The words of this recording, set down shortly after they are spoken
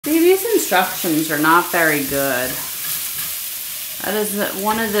See, these instructions are not very good. That is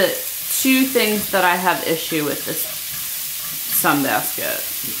one of the two things that I have issue with this SunBasket.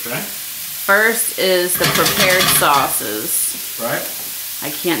 Okay. First is the prepared sauces. Right.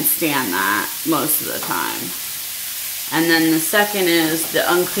 I can't stand that most of the time. And then the second is the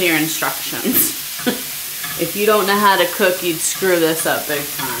unclear instructions. If you don't know how to cook, you'd screw this up big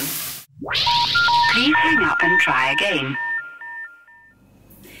time. Please hang up and try again.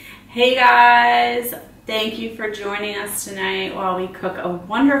 Hey guys, thank you for joining us tonight while we cook a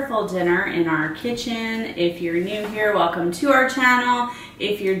wonderful dinner in our kitchen. If you're new here, welcome to our channel.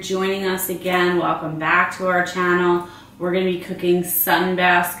 If you're joining us again, welcome back to our channel. We're going to be cooking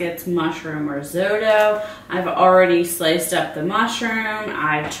SunBasket's mushroom risotto. I've already sliced up the mushroom,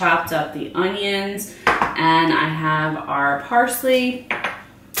 I've chopped up the onions, and I have our parsley.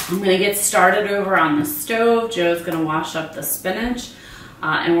 I'm going to get started over on the stove. Joe's going to wash up the spinach.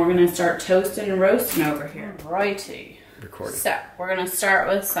 And we're going to start toasting and roasting over here. Righty. Recording. So, we're going to start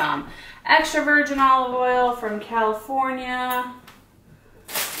with some extra virgin olive oil from California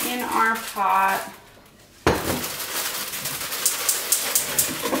in our pot.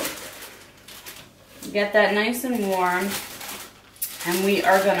 Get that nice and warm. And we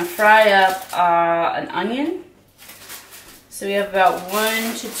are going to fry up an onion. So we have about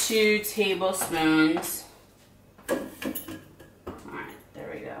 1 to 2 tablespoons.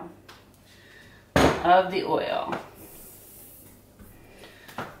 Of the oil.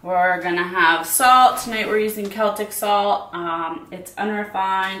 We're gonna have salt. Tonight we're using Celtic salt. It's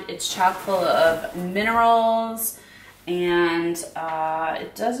unrefined, it's chock full of minerals, and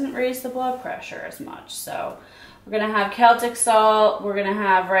it doesn't raise the blood pressure as much. So we're gonna have Celtic salt, we're gonna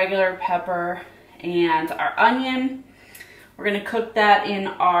have regular pepper, and our onion. We're gonna cook that in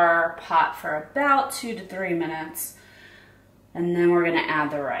our pot for about 2 to 3 minutes. And then we're gonna add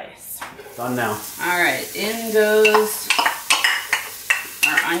the rice. Done now. All right, in goes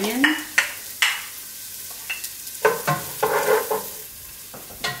our onion.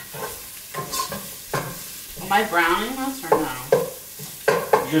 Am I browning this or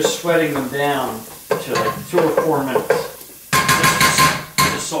no? You're just sweating them down to like 2 or 4 minutes.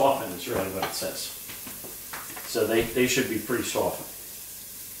 Just to soften is really what it says. So they should be pretty softened.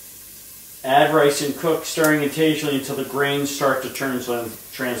 Add rice and cook, stirring occasionally until the grains start to turn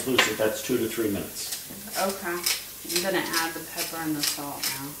translucent. That's 2 to 3 minutes. Okay. I'm going to add the pepper and the salt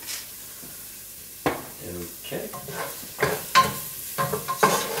now. Okay.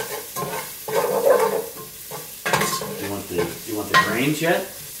 Do you want the grains yet?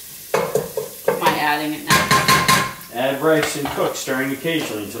 Am I adding it now? Add rice and cook, stirring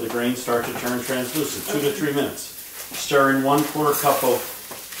occasionally until the grains start to turn translucent. 2 to 3 minutes. Stir in 1/4 cup of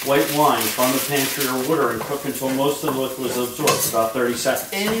white wine from the pantry or water and cook until most of the liquid is absorbed, about 30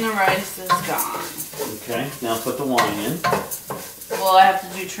 seconds. And the rice is gone. Okay, now put the wine in. Well, I have to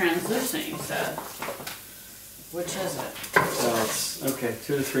do translucent, you said. Which is it? So it's, okay,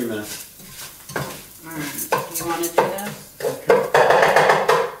 2 to 3 minutes. Alright, you want to do this? Okay.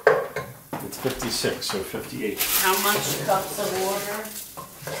 It's 56, so 58. How much cups of water?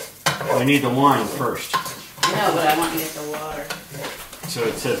 Well, I need the wine first. I know, but I want to get the water. So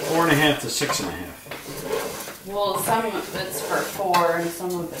it said 4.5 to 6.5. Well, some of it's for 4 and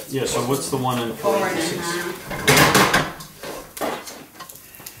some of it's Yeah, so what's the one in 4 4 and a 6? half.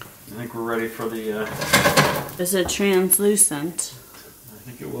 I think we're ready for the... Is it translucent? I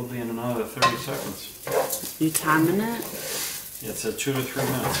think it will be in another 30 seconds. You timing it? Yeah, it said 2 to 3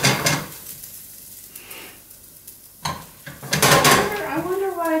 minutes. I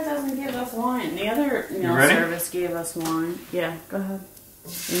wonder why it doesn't give us wine. The other meal service gave us wine. Yeah, go ahead.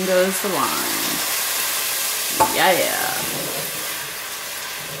 In goes the wine. Yeah.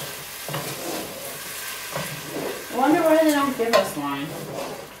 I wonder why they don't give us wine.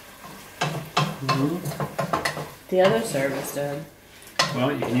 The other service did.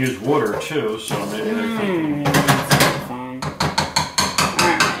 Well, you can use water too, so maybe they're thinking. That's fine.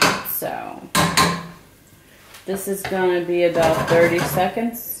 Alright, so this is going to be about 30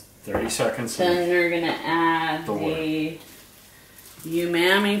 seconds. 30 seconds. Then we're going to add the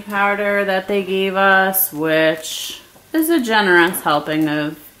umami powder that they gave us, which is a generous helping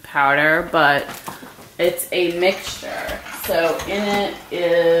of powder, but it's a mixture. So in it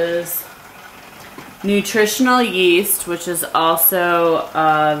is nutritional yeast, which is also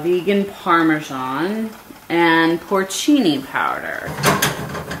vegan Parmesan, and porcini powder.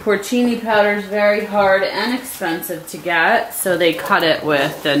 Porcini powder is very hard and expensive to get, so they cut it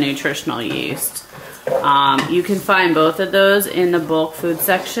with the nutritional yeast. You can find both of those in the bulk food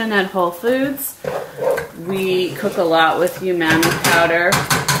section at Whole Foods. We cook a lot with umami powder.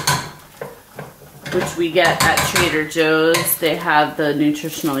 which we get at Trader Joe's. They have the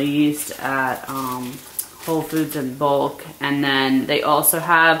nutritional yeast at Whole Foods in bulk. And then they also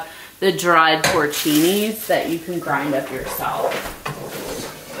have the dried porcinis that you can grind up yourself,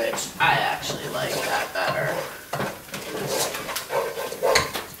 which I actually like that better.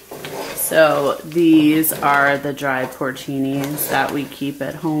 So these are the dried porcinis that we keep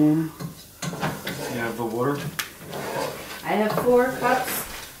at home. You have the water? I have 4 cups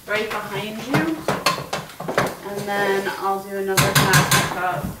right behind you. And then I'll do another half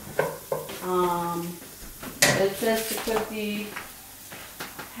cup. It says to put the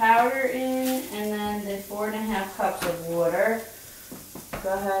powder in and then the 4.5 cups of water.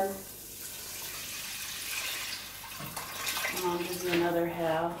 Go ahead. I'll give you another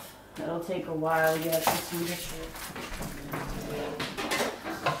half. It'll take a while to get the temperature.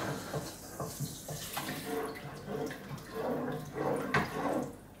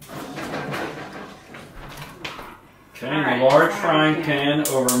 Okay, in a large frying pan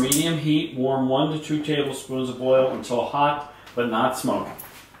over medium heat, warm 1 to 2 tablespoons of oil until hot but not smoky.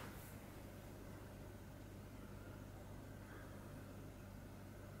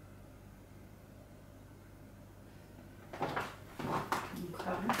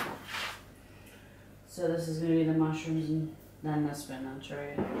 Okay. So this is going to be the mushrooms and then the spinach,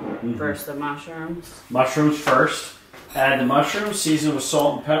 right? First the mushrooms. Mushrooms first. Add the mushrooms, season with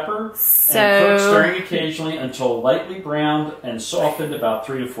salt and pepper, and cook, stirring occasionally until lightly browned and softened about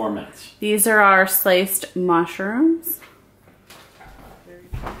 3 to 4 minutes. These are our sliced mushrooms.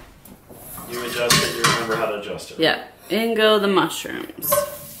 You adjust it, you remember how to adjust it. Yeah, in go the mushrooms.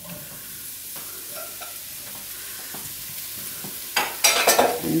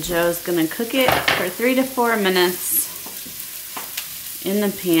 And Joe's gonna cook it for 3 to 4 minutes in the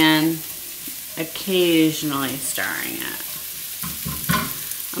pan, occasionally stirring it.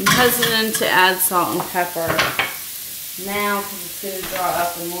 I'm hesitant to add salt and pepper now because it's going to draw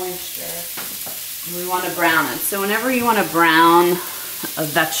out the moisture. And we want to brown it. So whenever you want to brown a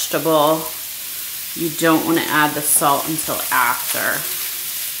vegetable, you don't want to add the salt until after.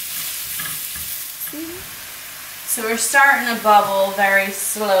 So we're starting to bubble very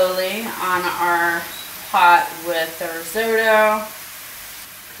slowly on our pot with the risotto.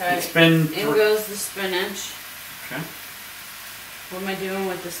 Okay. In goes the spinach. Okay. What am I doing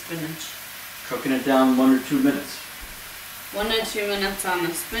with the spinach? Cooking it down 1 or 2 minutes. 1 to 2 minutes on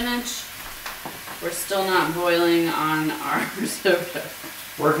the spinach. We're still not boiling on our risotto.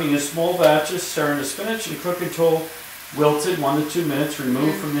 Working in small batches, stirring the spinach and cook until wilted 1 to 2 minutes.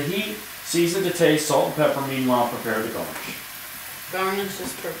 Remove from the heat. Season to taste, salt and pepper. Meanwhile, prepare the garnish. Garnish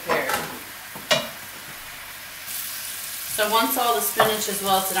is prepared. So once all the spinach is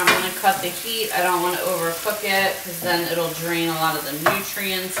wilted, I'm going to cut the heat. I don't want to overcook it because then it'll drain a lot of the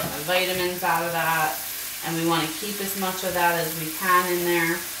nutrients and the vitamins out of that. And we want to keep as much of that as we can in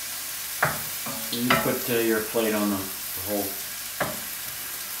there. You put your plate on the whole.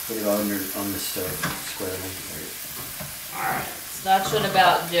 Put it on the stove squarely. Alright, so that should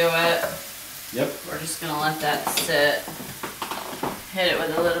about do it. Yep. We're just going to let that sit. Hit it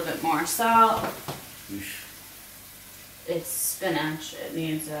with a little bit more salt. Oosh. It's spinach, it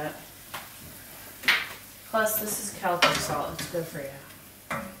needs it. Plus this is Celtic salt, it's good for you.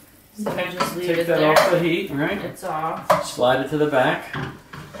 So we'll just leave it there. Take that off the heat, right? It's off. Slide it to the back.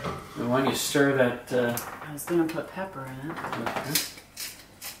 And when you stir that... I was going to put pepper in it.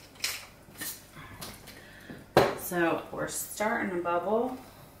 Okay. So we're starting to bubble.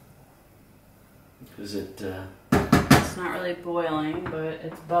 Is it... It's not really boiling, but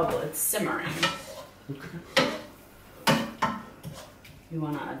it's it's simmering. Okay. You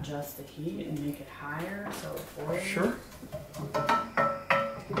want to adjust the heat and make it higher so it boils? Sure.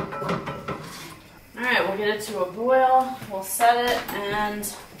 Alright, we'll get it to a boil, we'll set it,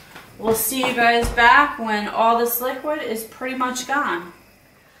 and we'll see you guys back when all this liquid is pretty much gone.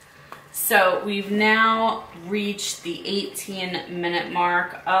 So we've now reached the 18-minute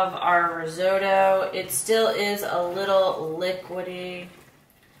mark of our risotto. It still is a little liquidy.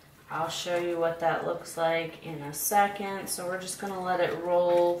 I'll show you what that looks like in a second. So we're just going to let it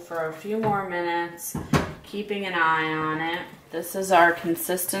roll for a few more minutes, keeping an eye on it. This is our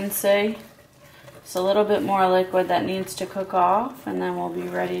consistency. It's a little bit more liquid that needs to cook off, and then we'll be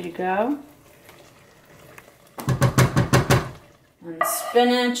ready to go. And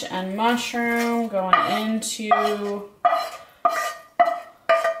spinach and mushroom going into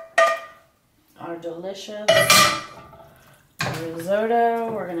our delicious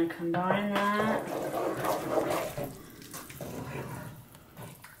risotto. We're going to combine that.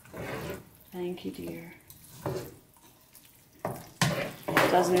 Thank you, dear.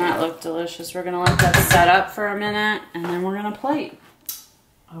 Doesn't that look delicious? We're gonna let that set up for a minute and then we're gonna plate.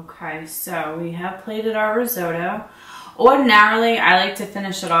 Okay, so we have plated our risotto. Ordinarily, I like to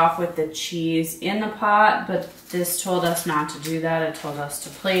finish it off with the cheese in the pot, but this told us not to do that. It told us to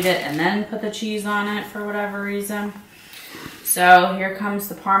plate it and then put the cheese on it for whatever reason. So here comes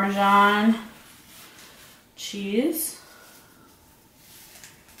the Parmesan cheese.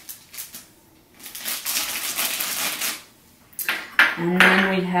 And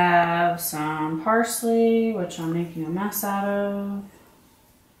then we have some parsley, which I'm making a mess out of.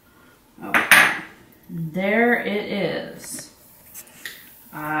 Okay, there it is.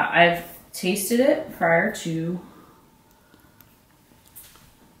 I've tasted it prior to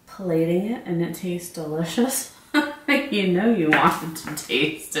plating it, and it tastes delicious. You know you wanted to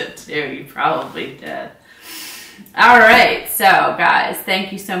taste it too. You probably did. All right, so guys,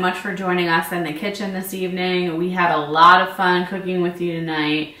 thank you so much for joining us in the kitchen this evening. We had a lot of fun cooking with you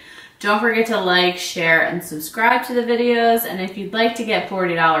tonight. Don't forget to like, share, and subscribe to the videos. And if you'd like to get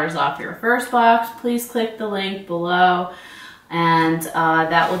 $40 off your first box, please click the link below. And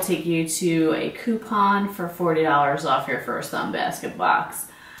that will take you to a coupon for $40 off your first SunBasket box.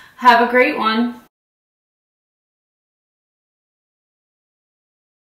 Have a great one.